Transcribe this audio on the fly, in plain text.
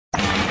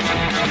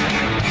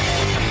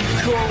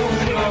How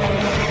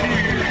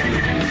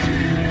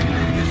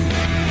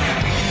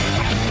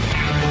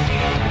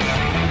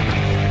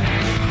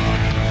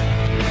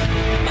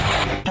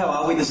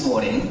are we this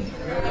morning?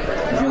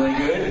 Really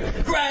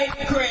good? Great,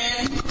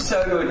 grand.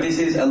 So good. This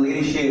is a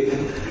leadership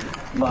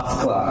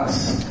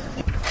masterclass.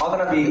 I'm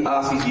going to be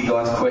asking you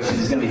guys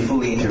questions. It's going to be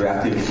fully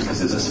interactive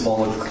because it's a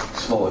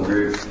smaller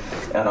group,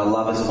 and I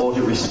love us all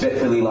to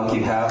respectfully, like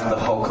you have the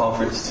whole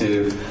conference,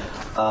 to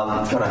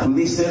kind of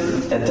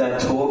listen and don't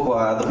talk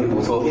while other people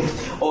are talking.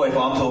 Or if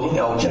I'm talking,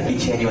 I'll Jackie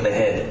Chan you in the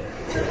head.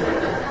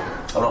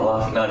 I'm not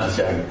laughing. No, I'm just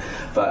joking.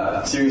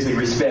 But seriously,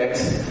 respect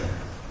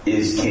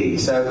is key.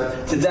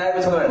 So today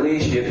we're talking about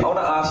leadership. I want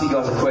to ask you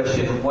guys a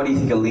question. What do you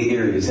think a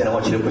leader is? And I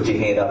want you to put your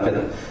hand up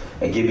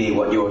and give me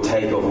what your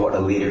take of what a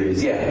leader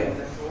is. Yeah.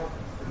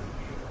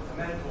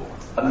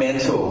 A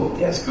mentor.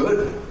 Yeah, that's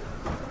good.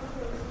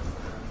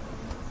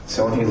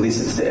 Someone who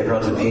listens to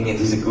everyone's opinions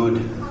is a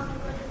good...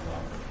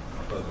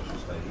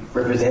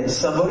 Represents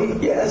somebody?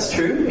 Yeah, that's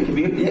true. It can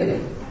be, yeah.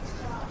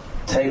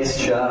 Takes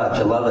charge.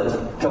 I love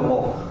it. Come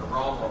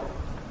on.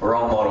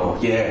 Role model.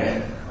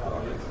 Yeah.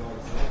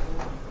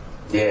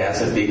 Yeah,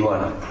 that's a big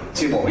one.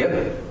 Two more,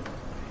 yep.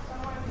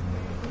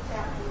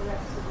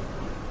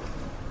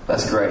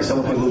 That's great.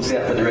 Someone who looks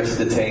out for the rest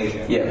of the team.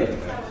 Yeah.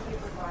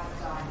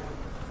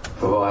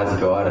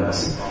 Provides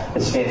guidance.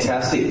 It's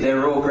fantastic.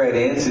 They're all great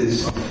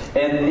answers.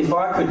 And if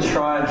I could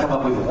try and come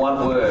up with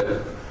one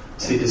word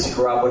to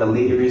describe what a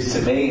leader is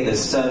to me,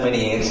 there's so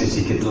many answers.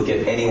 You could look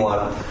at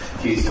anyone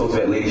who's talked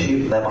about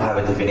leadership and they might have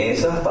a different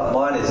answer, but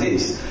mine is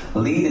this.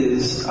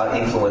 Leaders are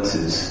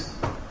influencers.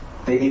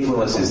 They're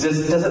influencers.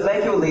 Does it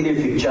make you a leader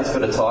if you've just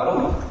got a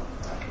title?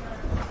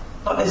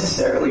 Not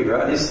necessarily,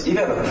 right? You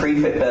have a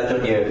prefect badge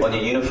on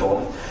your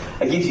uniform.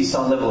 It gives you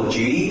some level of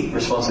duty,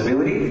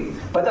 responsibility,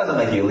 but it doesn't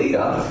make you a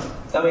leader.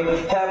 I mean,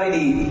 how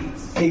many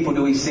people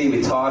do we see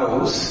with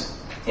titles,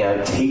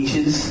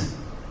 teachers,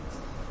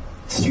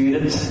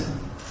 students,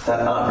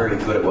 that aren't very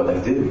good at what they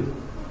do?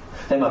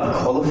 They might be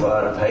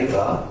qualified on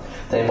paper,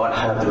 they might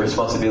have the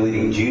responsibility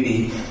and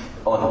duty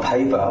on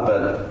paper,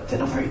 but they're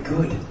not very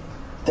good.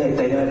 They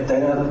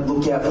don't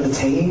look out for the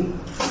team.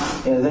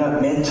 They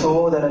don't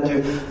mentor. They don't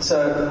do.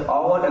 So I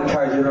want to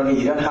encourage everyone here.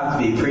 You don't have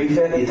to be a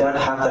prefect. You don't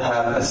have to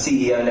have a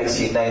CEO next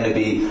to your name to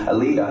be a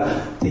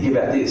leader. Think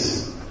about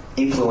this: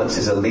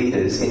 influencers are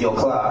leaders in your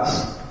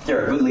class.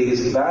 There are good leaders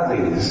and bad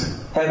leaders.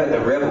 How about the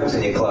rebels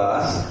in your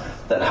class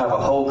that have a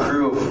whole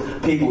crew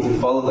of people who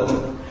follow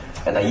them,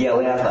 and they yell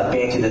out and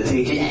they banter the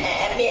teacher,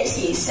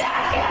 Messi,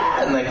 sucker,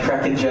 and they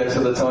cracking jokes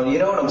all the time. You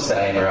know what I'm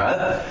saying,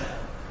 right?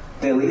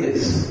 They're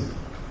leaders.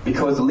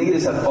 Because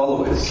leaders have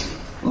followers.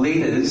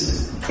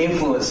 Leaders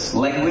influence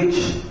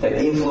language,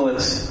 they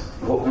influence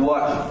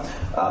what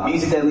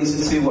music they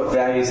listen to, what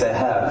values they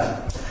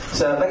have.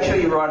 So make sure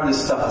you're writing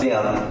this stuff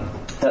down.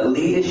 That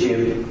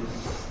leadership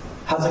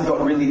hasn't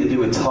got really to do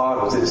with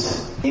titles,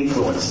 it's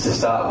influence to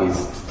start with.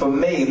 For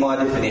me, my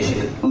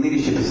definition,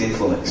 leadership is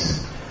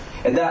influence.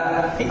 And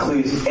that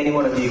includes any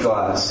one of you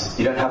guys.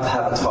 You don't have to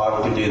have a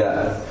title to do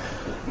that.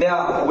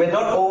 Now, we're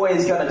not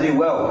always going to do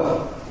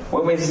well.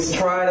 When we're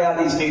trying out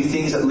these new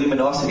things at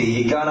Luminosity,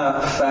 you're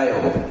gonna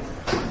fail.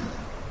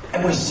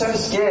 And we're so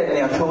scared in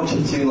our culture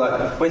to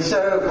want to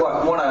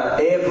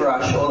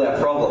airbrush all our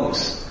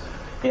problems.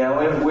 We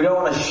don't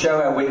want to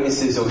show our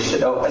weaknesses or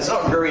it's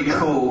not very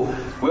cool.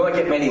 We won't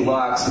get many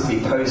likes if we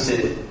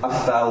posted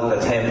a failed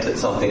attempt at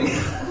something.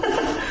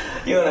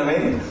 You know what I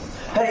mean?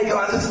 Hey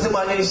guys, listen to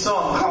my new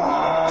song.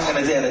 And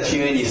it's out of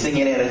tune, you're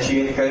singing out of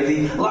tune,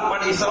 crazy. Like my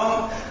new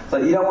song?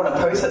 But you don't want to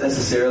post that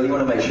necessarily, you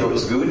want to make sure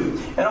it's good.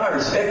 And I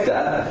respect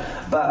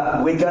that,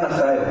 but we're going to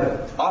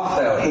fail. I've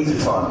failed heaps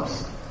of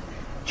times.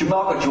 Did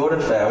Michael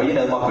Jordan fail? You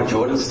know Michael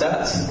Jordan's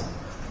stats?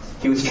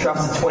 He was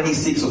trusted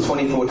 26 or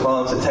 24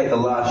 times to take the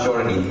last shot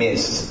and he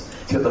missed.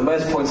 He's got the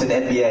most points in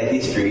NBA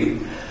history,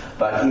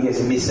 but he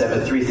has missed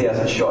over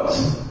 3,000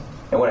 shots.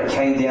 And when it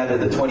came down to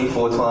the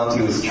 24 times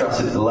he was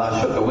trusted to the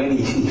last shot to win,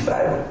 he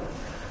failed.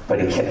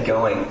 But he kept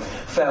going.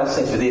 Fail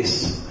stands for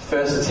this: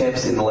 first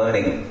attempts in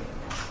learning.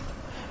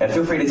 And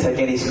feel free to take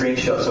any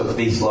screenshots of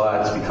these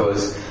slides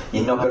because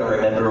you're not going to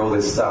remember all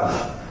this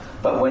stuff.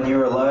 But when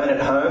you're alone at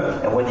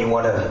home and when you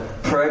want to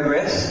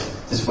progress,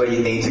 this is where you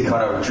need to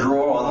kind of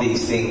draw on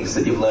these things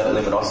that you've learned at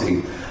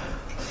Luminosity.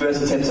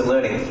 First attempts in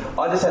learning.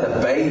 I just had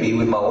a baby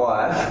with my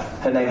wife.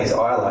 Her name is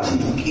Isla.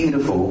 She's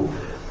beautiful.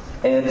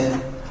 And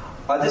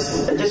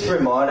it just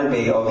reminded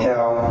me of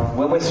how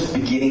when we're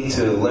beginning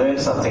to learn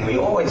something, we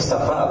always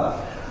stuff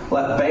up.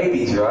 Like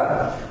babies,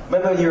 right?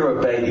 Remember you were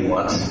a baby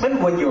once?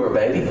 Remember when you were a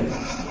baby?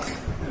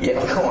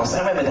 Yeah, of course. I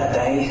remember that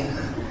day.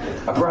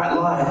 A bright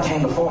light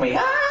came before me.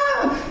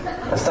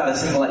 I started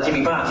singing like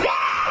Jimmy Barnes.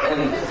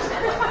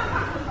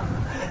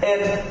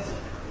 And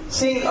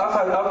seeing,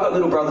 I've got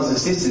little brothers and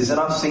sisters, and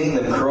I've seen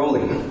them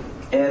crawling,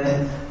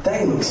 and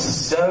they look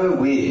so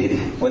weird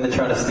when they're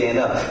trying to stand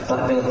up. It's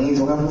like doing these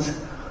ones.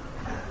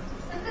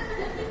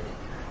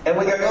 And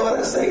we go,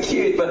 that's so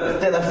cute, but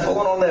then they're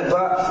falling on their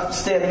butt,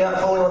 standing up,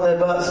 falling on their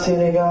butts,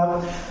 standing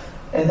up.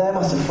 And they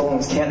must have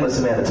fallen countless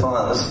amount of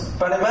times.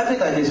 But imagine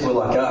they just were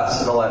like us,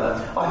 and they're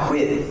like, I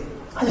quit.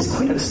 I just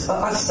quit. I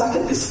suck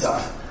at this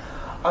stuff.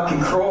 I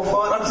can crawl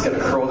fine. I'm just going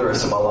to crawl the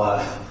rest of my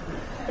life.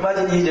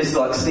 Imagine you just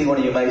like see one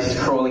of your mates just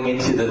crawling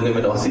into the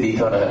luminosity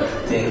kind of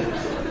thing.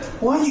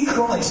 Why are you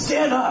crawling?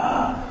 Stand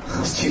up!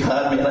 It's too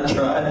hard, man. I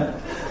tried.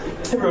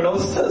 Everyone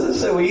else does it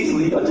so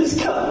easily. I just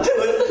can't do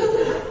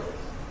it.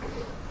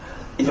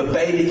 If a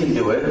baby can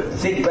do it,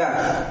 think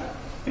back.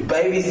 If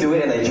babies do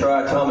it and they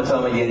try time and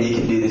time again, you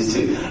can do this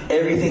too.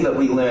 Everything that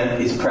we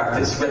learn is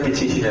practice,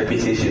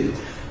 repetition.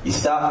 You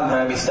start from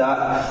home, you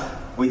start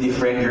with your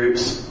friend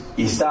groups,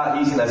 you start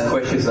using those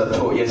questions that I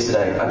taught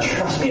yesterday. And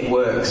trust me, it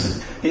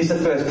works. Here's the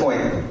first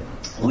point.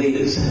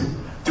 Leaders.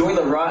 Doing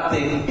the right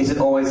thing isn't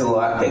always the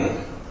right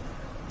thing.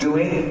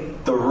 Doing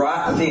the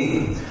right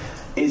thing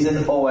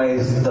isn't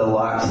always the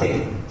right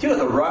thing. Do you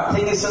know what the right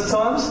thing is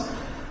sometimes?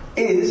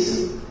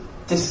 Is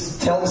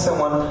just telling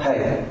someone,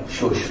 hey,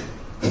 shush.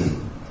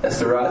 That's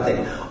the right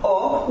thing.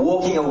 Or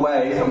walking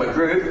away from a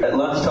group at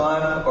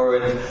lunchtime or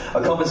in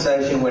a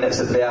conversation when it's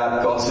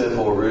about gossip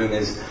or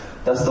rumours.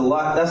 That's the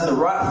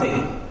right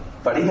thing.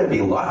 But are you going to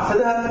be liked for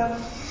that?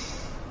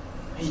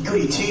 You got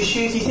your two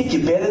shoes? You think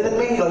you're better than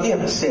me? Like, you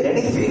haven't said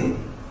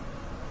anything.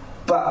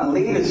 But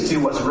leaders do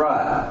what's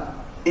right,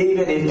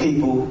 even if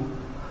people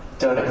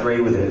don't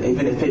agree with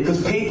it.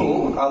 Because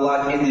people are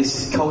like in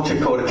this culture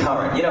called a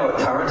current. You know what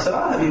currents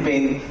are? Have you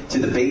been to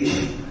the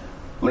beach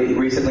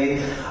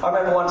recently? I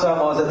remember one time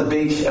I was at the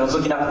beach and I was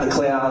looking up at the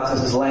clouds. I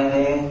was just laying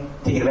there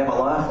thinking about my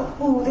life. Like,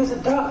 oh, there's a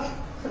duck.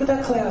 Look at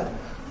that cloud.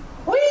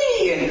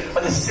 Whee! And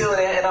I'm just sitting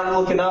there and I'm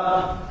looking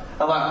up.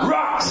 I'm like,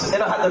 rocks!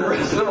 And I had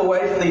to swim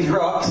away from these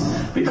rocks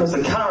because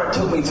the current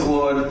took me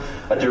toward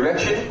a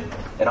direction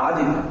and I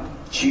didn't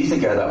choose to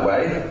go that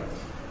way.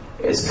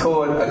 It's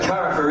called a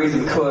current for a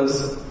reason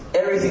because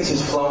everything's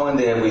just flowing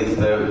there with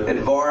the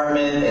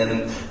environment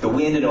and the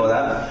wind and all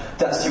that.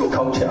 That's your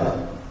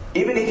culture.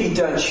 Even if you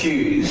don't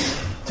choose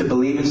to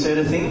believe in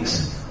certain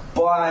things,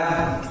 by,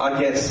 I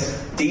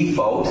guess,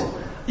 default,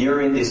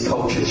 you're in this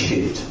culture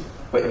shift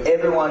where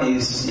everyone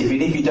is,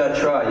 even if you don't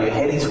try, you're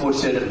heading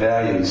towards certain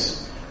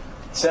values.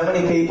 So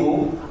many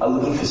people are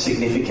looking for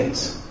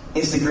significance.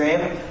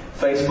 Instagram,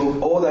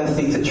 Facebook, all those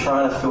things are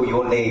trying to fill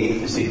your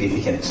need for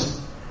significance.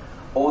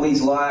 All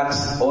these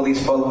likes, all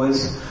these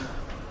followers,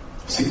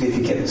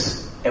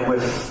 significance. And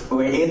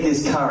we're in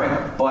this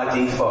current by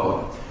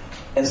default.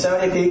 And so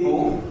many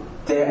people,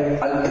 they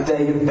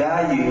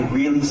value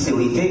really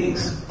silly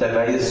things. They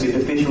value the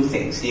superficial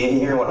things. You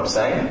hear what I'm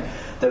saying?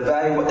 They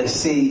value what they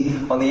see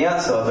on the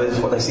outside versus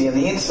what they see on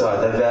the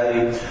inside. They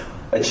value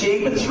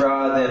achievements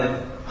rather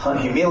than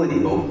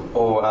humility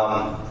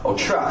or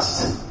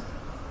trust.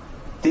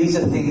 These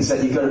are things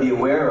that you've got to be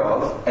aware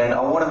of, and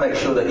I want to make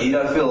sure that you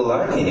don't feel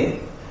alone here,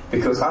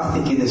 because I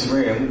think in this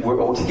room we're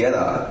all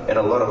together and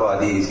a lot of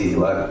ideas here.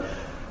 Like,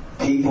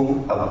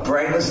 people are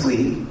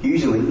brainlessly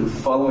usually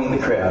following the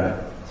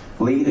crowd.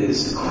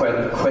 Leaders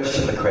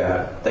question the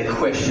crowd. They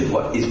question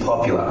what is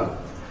popular.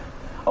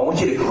 I want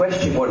you to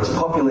question what is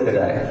popular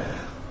today.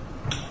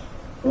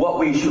 What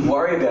we should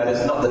worry about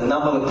is not the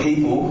number of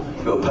people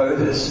who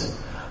oppose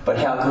us, but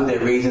how good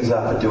their reasons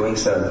are for doing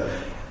so.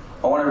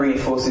 I want to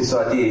reinforce this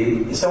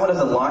idea. If someone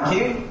doesn't like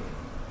you,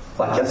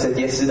 like I said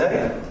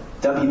yesterday,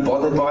 don't be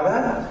bothered by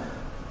that.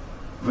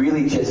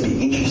 Really just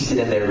be interested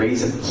in their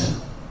reasons.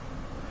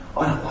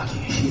 I don't like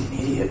you. She's an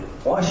idiot.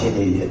 Why is she an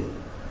idiot?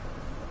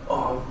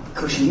 Oh,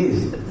 because she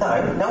is.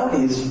 No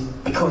one is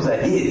because they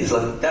is.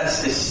 Like,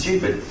 that's just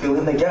stupid. Fill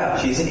in the gap.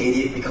 She's an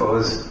idiot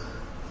because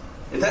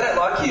if they don't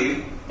like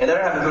you and they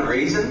don't have a good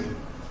reason,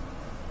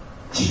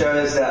 it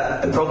shows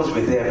that the problem's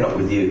with them, not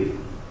with you.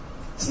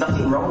 There's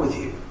nothing wrong with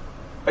you.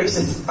 I used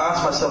to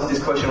ask myself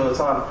this question all the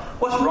time.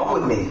 What's wrong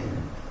with me?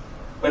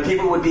 When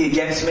people would be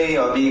against me,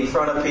 or be in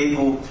front of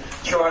people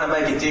trying to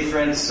make a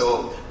difference,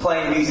 or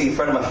playing music in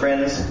front of my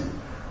friends,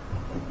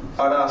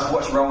 I'd ask,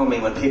 what's wrong with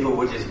me, when people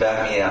would just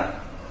bow me out.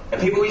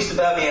 And people used to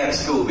bow me out at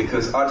school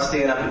because I'd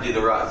stand up and do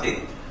the right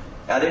thing.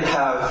 I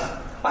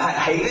had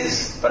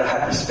haters, but I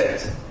had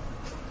respect.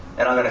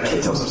 And I'm going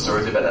to tell some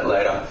stories about that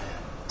later.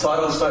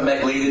 Titles don't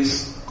make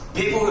leaders.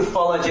 People who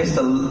follow just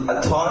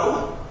a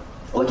title,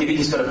 like if you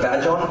just got a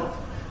badge on,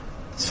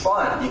 it's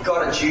fine. You've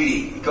got a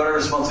duty. You've got a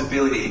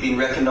responsibility. You've been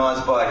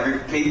recognised by a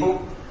group of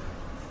people.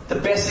 The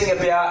best thing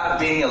about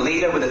being a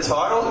leader with a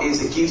title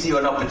is it gives you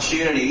an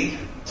opportunity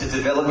to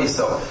develop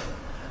yourself,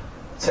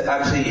 to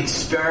actually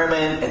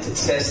experiment and to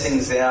test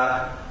things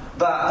out.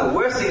 But the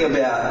worst thing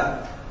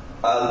about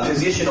a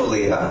positional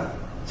leader,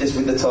 just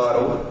with the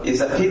title, is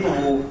that people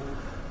will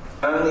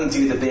only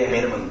do the bare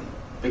minimum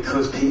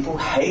because people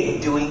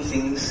hate doing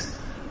things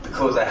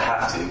because they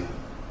have to.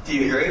 Do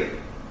you agree?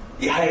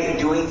 You hate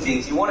doing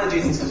things. You want to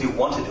do things because you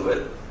want to do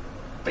it,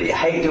 but you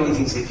hate doing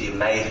things if you're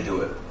made to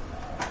do it.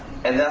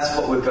 And that's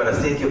what we've got to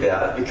think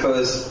about,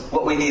 because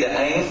what we need to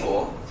aim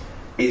for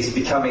is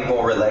becoming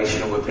more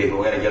relational with people.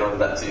 We're going to get onto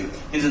that too.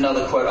 Here's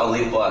another quote I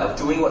live by.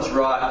 Doing what's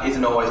right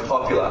isn't always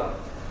popular.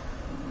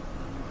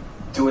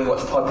 Doing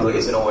what's popular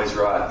isn't always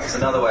right. It's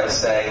another way of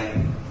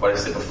saying what I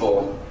said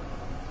before.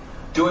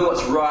 Doing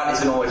what's right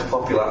isn't always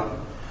popular.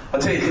 I'll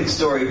tell you a quick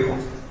story.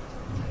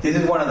 This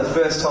is one of the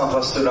first times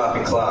I stood up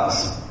in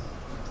class.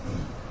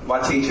 My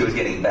teacher was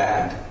getting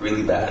bad,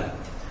 really bad.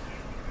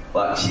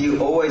 Like, she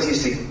always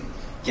used to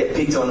get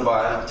picked on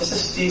by just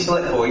a few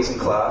select boys in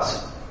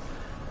class,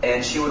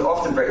 and she would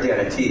often break down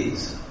in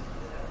tears.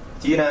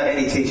 Do you know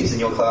any teachers in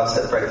your class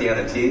that break down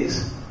in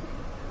tears?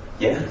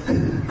 Yeah?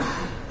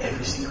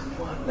 Every single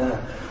one? No.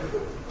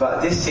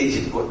 But this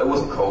teacher, it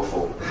wasn't called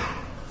for.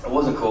 It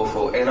wasn't called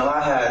for. And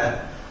I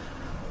had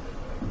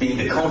been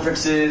to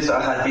conferences,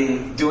 I had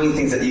been doing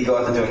things that you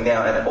guys are doing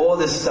now, and all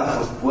this stuff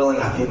was welling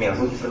up in me. I was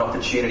looking for an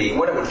opportunity. And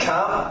when it would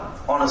come,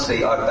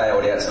 honestly, I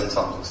bailed out sometimes.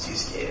 I was too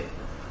scared.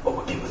 What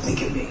would people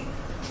think of me?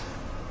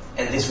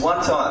 And this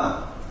one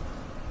time,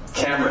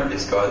 Cameron,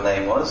 this guy's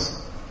name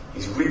was,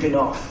 he's ripping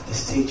off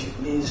this teacher.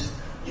 Miss,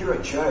 you're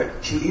a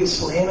joke. He was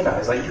slamming her.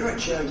 He's like, you're a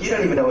joke. You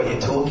don't even know what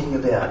you're talking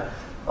about.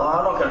 Oh,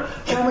 I'm not going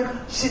to...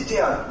 Cameron, sit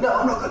down. No,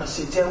 I'm not going to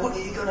sit down. What are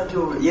you going to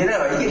do? You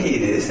know, you can hear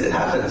this. It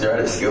happens, right,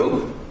 at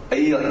school. Are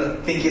you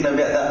like thinking about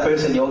that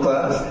person in your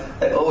class?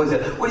 They always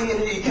say, what are you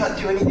going to do? You can't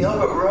do anything. I've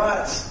got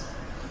rights.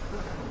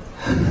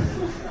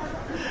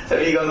 So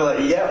you guys are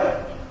like,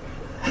 yep.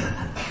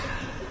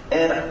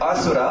 And I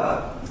stood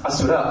up.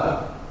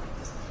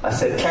 I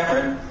said,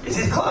 Cameron, is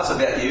this class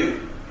about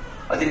you?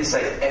 I didn't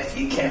say, F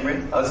you,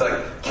 Cameron. I was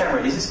like,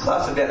 Cameron, is this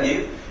class about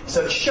you? He's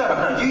like, shut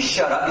up. No, you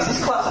shut up. Is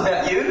this class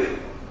about you?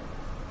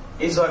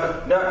 He's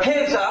like, no,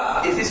 hands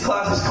up if this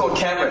class is called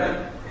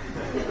Cameron.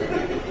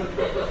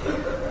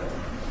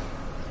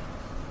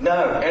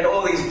 No, and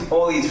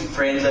all these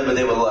friends over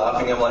there were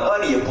laughing. I'm like,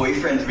 only your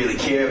boyfriends really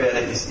care about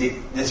it.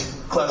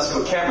 This class is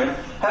called Cameron.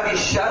 Have you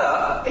shut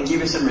up and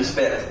give her some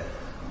respect?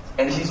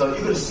 And she's like,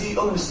 I'm going to see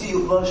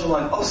you at lunch. I'm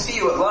like, I'll see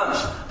you at lunch,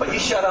 but you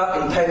shut up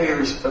and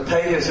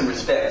pay her some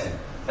respect.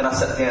 And I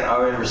sat down. I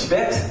earned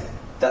respect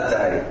that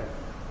day.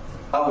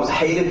 I was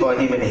hated by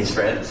him and his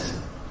friends,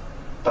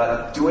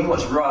 but doing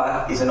what's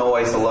right isn't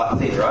always the right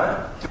thing,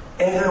 right?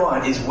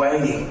 Everyone is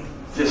waiting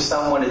for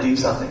someone to do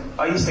something.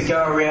 I used to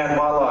go around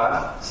my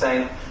life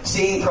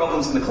seeing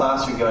problems in the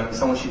classroom, going,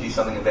 someone should do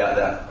something about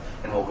that,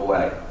 and walk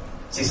away.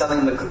 See something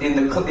in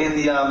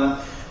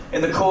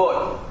the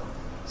court,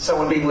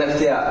 someone being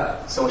left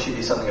out, someone should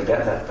do something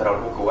about that, but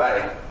I'd walk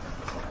away.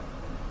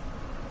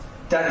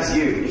 That is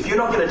you. If you're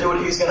not going to do it,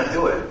 who's going to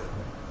do it?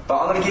 But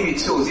I'm going to give you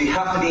tools. You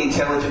have to be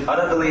intelligent. I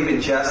don't believe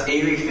in just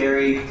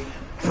airy-fairy,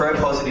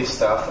 pro-positive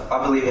stuff.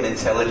 I believe in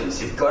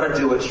intelligence. You've got to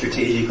do it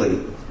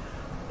strategically,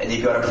 and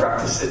you've got to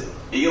practice it.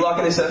 Are you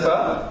liking this so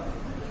far?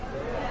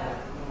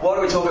 What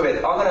are we talking about?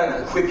 I'm going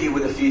to equip you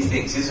with a few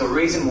things. There's a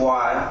reason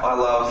why I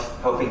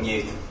love helping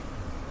youth.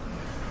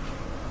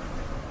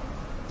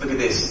 Look at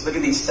this. Look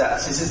at these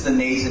stats. This is the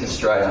needs in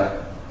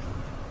Australia.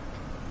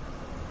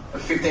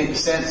 15%,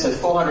 so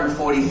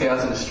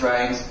 440,000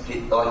 Australians,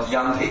 like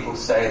young people,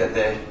 say that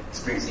they're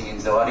experiencing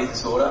anxiety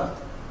disorder.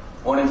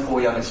 1 in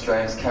 4 young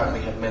Australians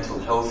currently have mental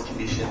health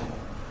condition.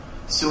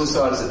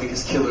 Suicide is the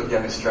biggest killer of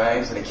young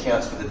Australians and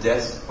accounts for the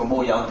deaths for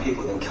more young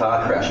people than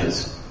car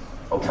crashes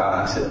or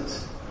car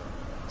accidents.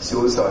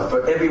 Suicide.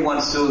 For every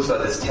one suicide,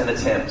 there's 10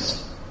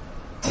 attempts.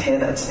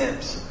 10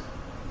 attempts.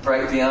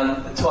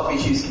 Breakdown. The top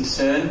issues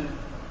concern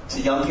to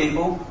young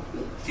people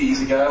a few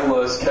years ago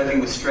was coping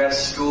with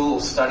stress, school,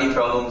 study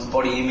problems,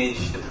 body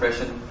image,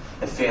 depression,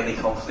 and family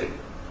conflict.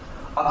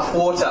 A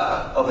quarter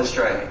of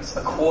Australians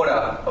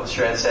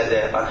say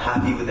they're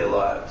unhappy with their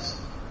lives.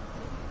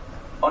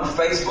 On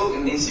Facebook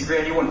and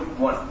Instagram, you wouldn't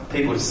want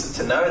people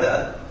to know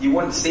that. You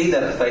wouldn't see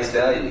that at face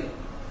value.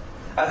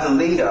 As a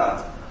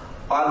leader,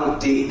 I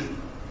look deep.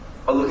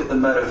 I look at the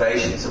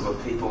motivations of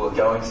what people are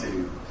going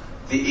through,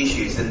 the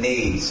issues, the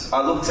needs.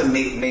 I look to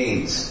meet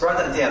needs. Write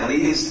that down.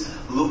 Leaders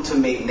look to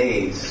meet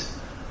needs.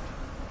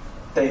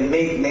 They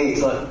meet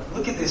needs. Like,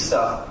 look at this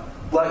stuff.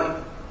 Like,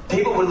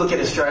 people would look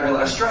at Australia and be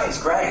like, Australia's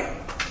great,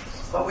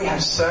 but we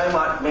have so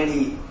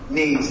many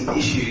needs and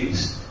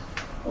issues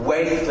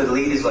waiting for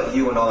leaders like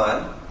you and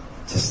I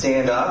to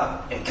stand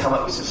up and come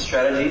up with some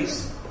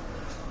strategies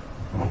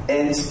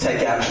and to take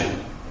action.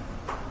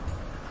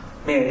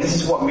 Man,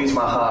 this is what moves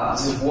my heart.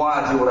 This is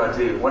why I do what I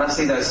do. When I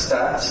see those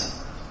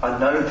stats, I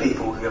know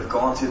people who have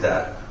gone through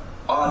that.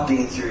 I've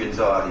been through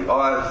anxiety.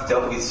 I've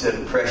dealt with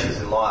certain pressures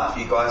in life.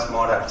 You guys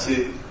might have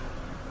too.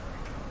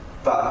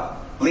 But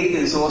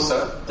leaders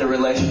also, they're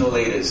relational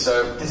leaders.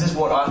 So this is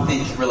what I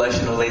think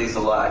relational leaders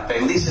are like.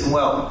 They listen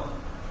well.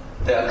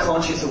 They are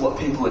conscious of what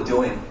people are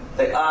doing.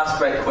 They ask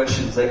great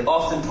questions. They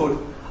often put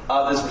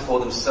others before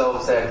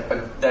themselves. They're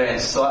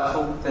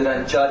insightful. They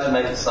don't judge and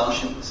make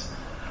assumptions.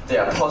 They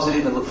are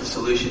positive and look for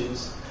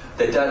solutions.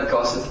 They don't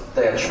gossip.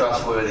 They are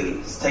trustworthy.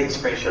 Let's take a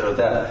screenshot of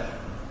that.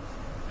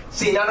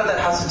 See, none of that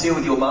has to do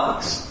with your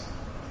marks.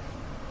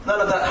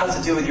 None of that has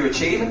to do with your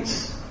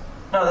achievements.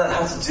 None of that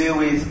has to do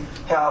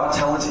with how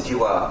talented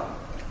you are.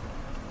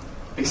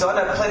 Because I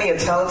know plenty of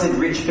talented,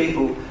 rich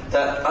people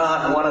that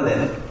aren't one of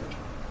them.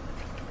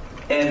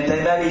 And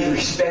they may be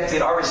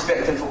respected. I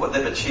respect them for what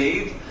they've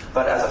achieved.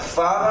 But as a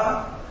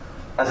father,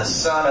 as a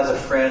son, as a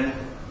friend,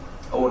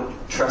 I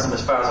wouldn't trust them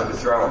as far as I could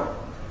throw them.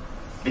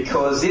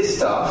 Because this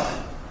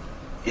stuff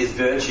is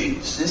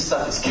virtues. This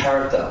stuff is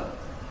character.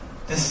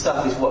 This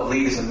stuff is what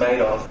leaders are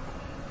made of.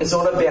 It's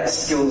not about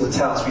skills or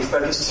talents. We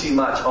focus too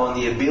much on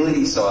the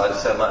ability side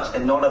so much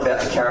and not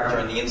about the character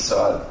on the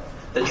inside.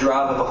 The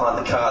driver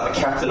behind the car, the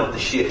captain of the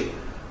ship.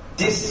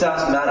 This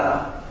does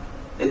matter.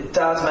 It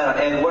does matter.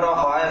 And when I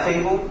hire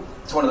people,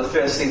 it's one of the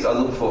first things I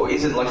look for.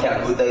 Isn't like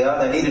how good they are.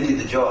 They need to do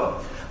the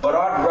job. But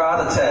I'd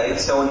rather take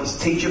someone who's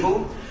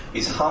teachable,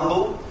 who's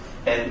humble,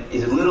 and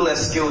is a little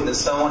less skilled than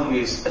someone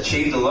who's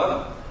achieved a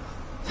lot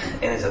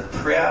and is a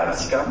proud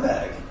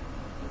scumbag.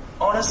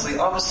 Honestly,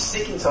 I'm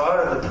sick and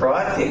tired of the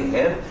pride thing,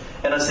 man.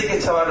 And I'm sick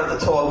and tired of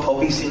the tall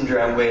poppy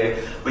syndrome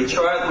where we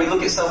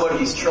look at somebody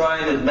who's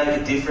trying to make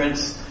a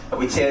difference and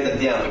we tear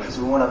them down because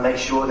we want to make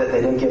sure that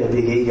they don't get a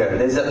big ego.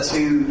 There's that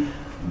two,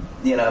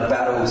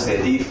 battles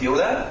there. Do you feel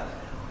that?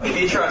 If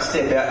you try and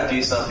step out and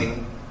do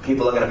something,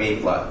 people are going to be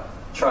like,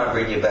 try and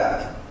bring you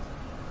back.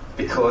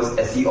 Because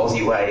it's the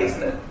Aussie way,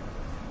 isn't it?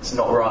 It's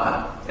not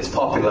right. It's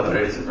popular, but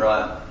it isn't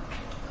right.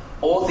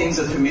 All things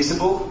are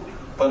permissible,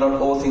 but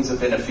not all things are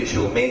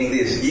beneficial. Meaning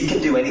this, you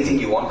can do anything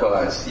you want,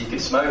 guys. You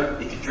could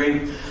smoke, you could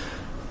drink,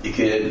 you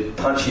could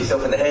punch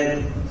yourself in the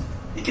head,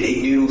 you could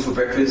eat noodles for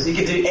breakfast, you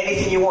could do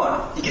anything you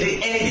want. You can do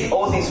anything.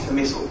 All things are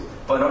permissible,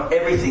 but not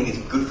everything is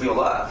good for your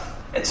life.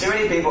 And too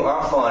many people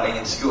I'm finding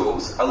in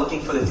schools are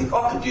looking for the thing,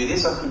 I could do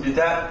this, I could do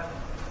that.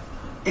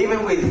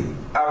 Even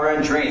with our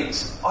own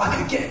dreams, I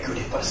could get good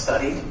if I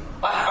studied.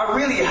 I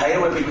really hate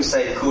it when people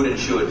say could and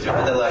should.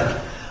 They're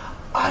like,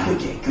 I could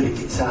get good at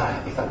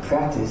guitar if I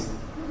practiced.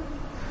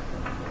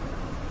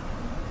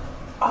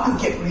 I could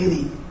get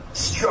really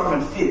strong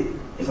and fit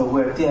if I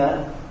worked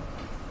out.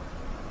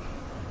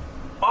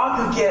 I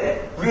could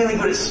get really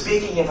good at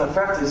speaking if I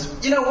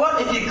practiced. You know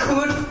what? If you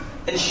could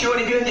and should,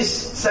 if you're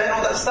just saying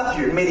all that stuff,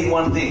 you're admitting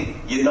one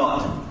thing. You're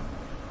not.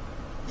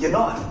 You're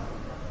not.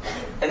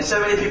 And so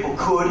many people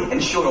could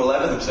and should all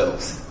over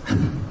themselves.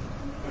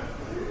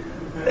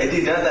 They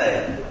do, don't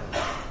they?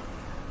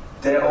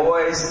 They're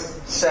always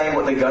saying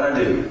what they're going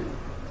to do.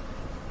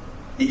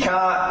 You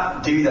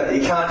can't do that.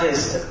 You can't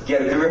just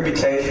get a good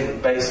reputation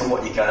based on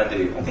what you're going to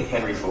do. I think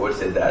Henry Ford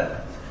said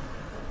that.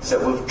 So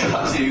we've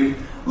got to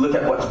look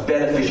at what's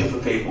beneficial for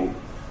people.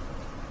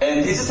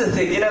 And this is the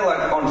thing,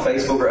 like on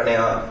Facebook right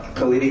now,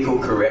 political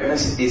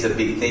correctness is a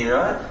big thing,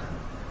 right?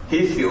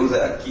 Who feels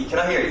that? Can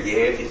I hear a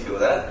yeah if you feel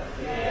that?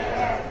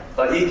 Yeah.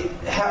 Like,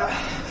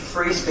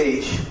 free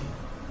speech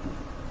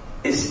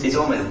is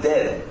almost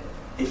dead.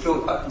 Do you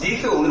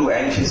feel a little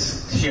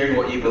anxious sharing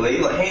what you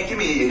believe? Like, hey, give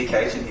me an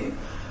indication here.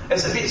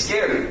 It's a bit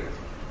scary.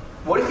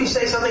 What if you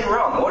say something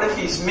wrong? What if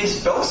you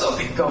misspell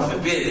something? God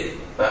forbid.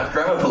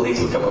 Grammar police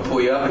will come and pull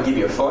you up and give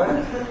you a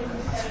fine.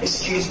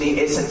 Excuse me,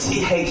 it's a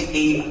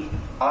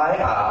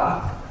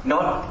Their,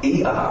 not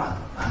ER.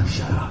 Oh,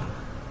 shut up.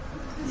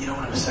 You know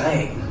what I'm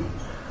saying?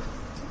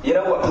 You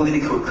know what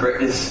political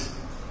correctness,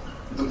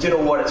 do you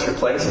know what it's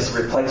replaced? It's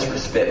replaced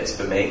respect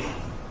for me.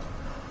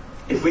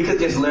 If we could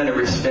just learn to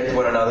respect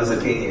one another's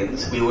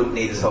opinions, we wouldn't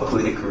need this whole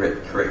political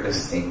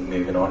correctness thing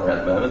moving on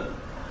at the moment.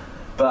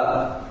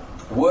 But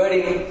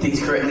wording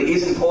things correctly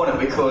is important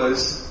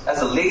because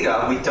as a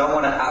leader, we don't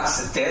want to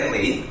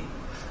accidentally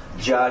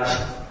judge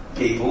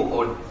people,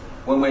 or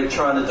when we're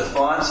trying to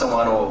define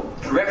someone or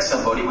correct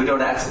somebody, we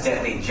don't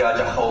accidentally judge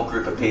a whole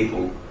group of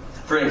people.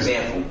 For an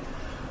example,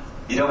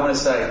 you don't want to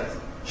say,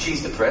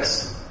 she's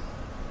depressed.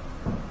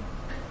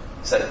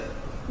 So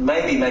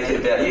maybe make it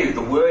about you.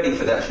 The wording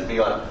for that should be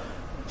like,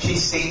 she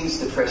seems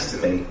depressed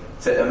to me.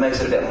 So it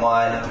makes it about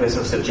my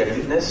personal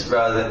subjectiveness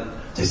rather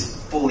than just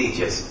fully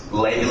just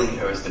labeling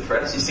her as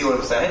depressed. You see what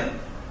I'm saying?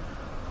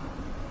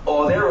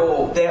 Or they're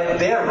all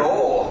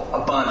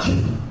a bunch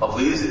of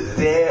losers.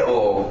 They're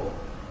all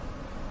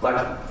like,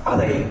 are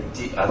they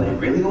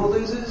really all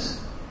losers?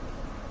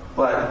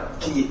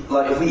 Like,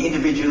 if we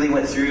individually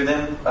went through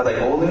them, are they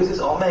all losers?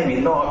 Or maybe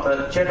not,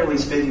 but generally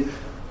speaking,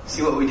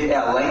 see what we did.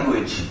 Our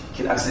language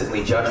can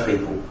accidentally judge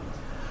people.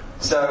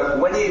 So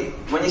when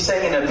you're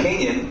saying an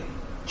opinion,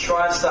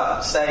 try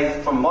and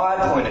say, from my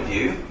point of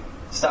view,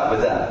 start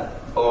with that.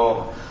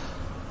 Or,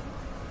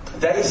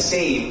 they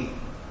seem,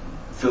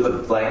 fill the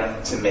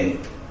blank to me.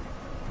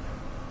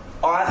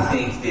 I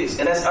think this,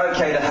 and it's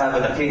okay to have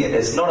an opinion.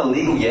 It's not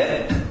illegal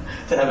yet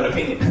to have an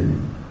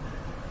opinion.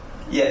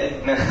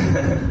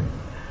 Yeah.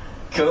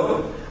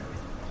 Cool?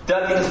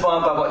 Don't be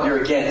defined by what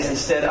you're against.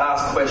 Instead,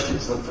 ask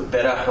questions. Look for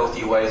better,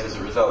 healthier ways as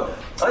a result.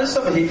 I'll just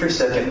stop it here for a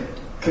second,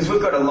 because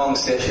we've got a long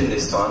session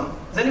this time.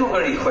 Has anyone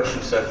got any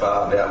questions so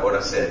far about what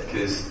I said?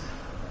 Because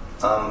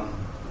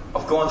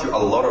I've gone through a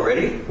lot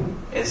already, and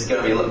it's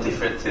going to be a lot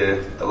different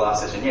to the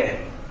last session. Yeah?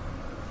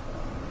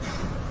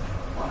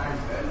 My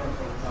name's Ben. I'm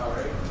from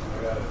Taree.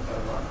 I got it.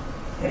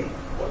 Hey.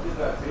 What did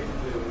that teacher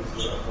do when you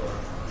stood up for her?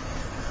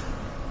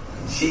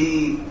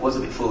 She was a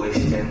bit foolish,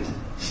 and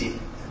she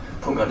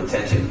put me on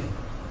detention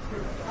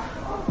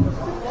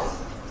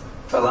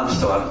for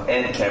lunchtime,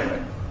 and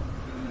Cameron,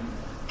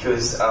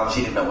 because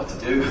she didn't know what to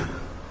do.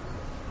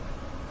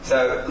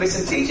 So,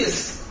 listen,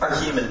 teachers are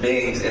human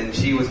beings, and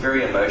she was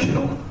very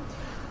emotional,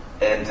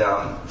 and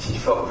she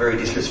felt very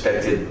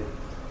disrespected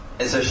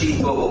And so she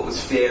thought what was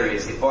fair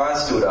is if I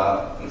stood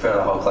up in front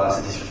of the whole class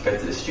and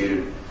disrespected a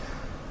student,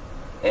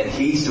 and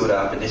he stood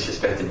up and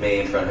disrespected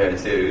me in front of her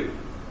too,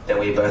 then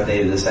we both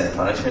needed the same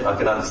punishment. I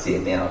can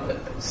understand now, but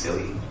it was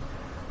silly.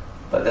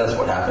 But that's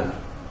what happened.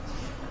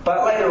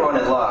 But later on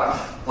in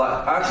life,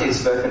 like, I actually had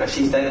spoken to her,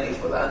 she thanked me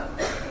for that.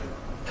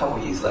 A couple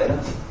of years later.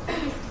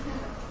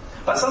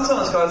 But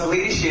sometimes, guys,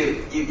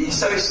 leadership, you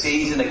sow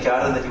seeds in a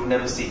garden that you'll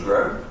never see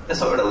grow. That's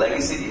not what a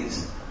legacy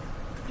is.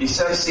 You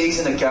sow seeds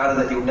in a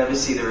garden that you'll never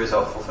see the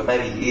result for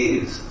maybe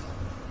years.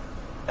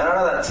 And I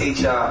know that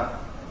teacher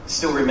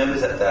still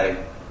remembers that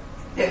day.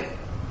 Yeah.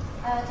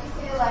 Do you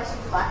feel like she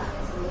was lacking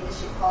in some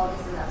leadership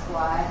qualities and that's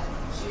why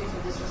students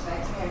were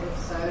disrespecting her, and if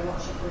so,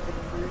 what she could have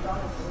improved on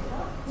as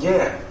a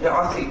leader? Yeah,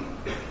 I think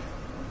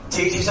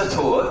teachers are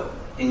taught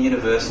in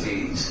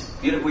universities.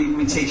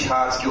 We teach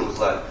hard skills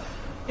like,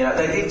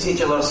 they did teach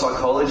a lot of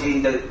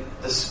psychology.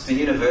 The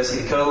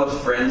university, got a lot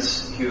of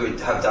friends who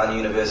have done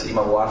university.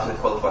 My wife is a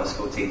qualified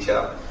school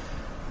teacher.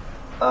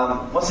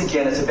 Once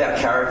again, it's about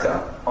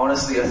character.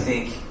 Honestly, I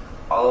think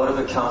a lot of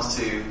it comes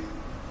to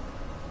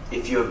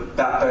if your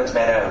backbone's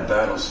made out of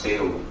bone or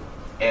steel.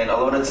 And a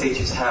lot of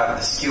teachers have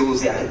the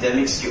skills, the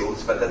academic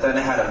skills, but they don't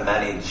know how to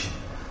manage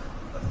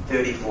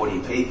 30, 40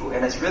 people.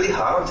 And it's really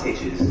hard on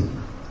teachers.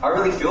 I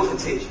really feel for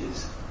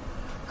teachers.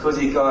 Because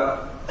you've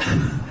got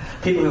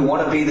people who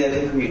want to be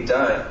there, people who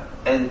don't,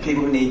 and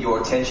people who need your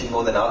attention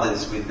more than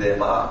others with their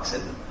marks.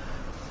 And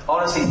I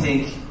honestly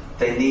think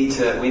we need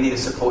to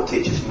support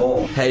teachers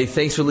more. Hey,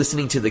 thanks for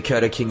listening to the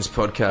Coda Kings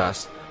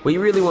podcast. We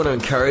really want to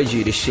encourage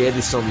you to share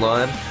this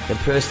online and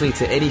personally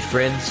to any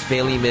friends,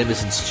 family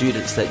members and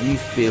students that you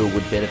feel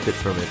would benefit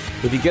from it.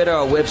 If you go to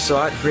our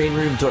website,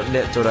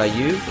 greenroom.net.au,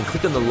 and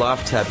click on the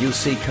Live tab, you'll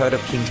see Code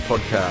of Kings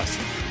podcast.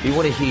 We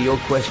want to hear your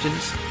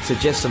questions,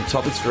 suggest some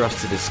topics for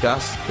us to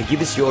discuss, and give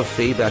us your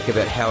feedback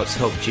about how it's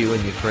helped you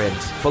and your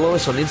friends. Follow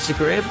us on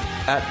Instagram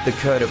at The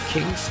Code of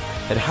Kings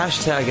and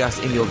hashtag us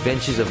in your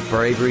ventures of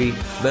bravery,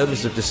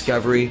 moments of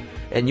discovery,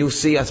 and you'll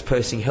see us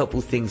posting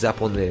helpful things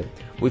up on there.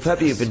 We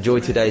hope you've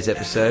enjoyed today's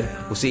episode.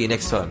 We'll see you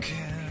next time.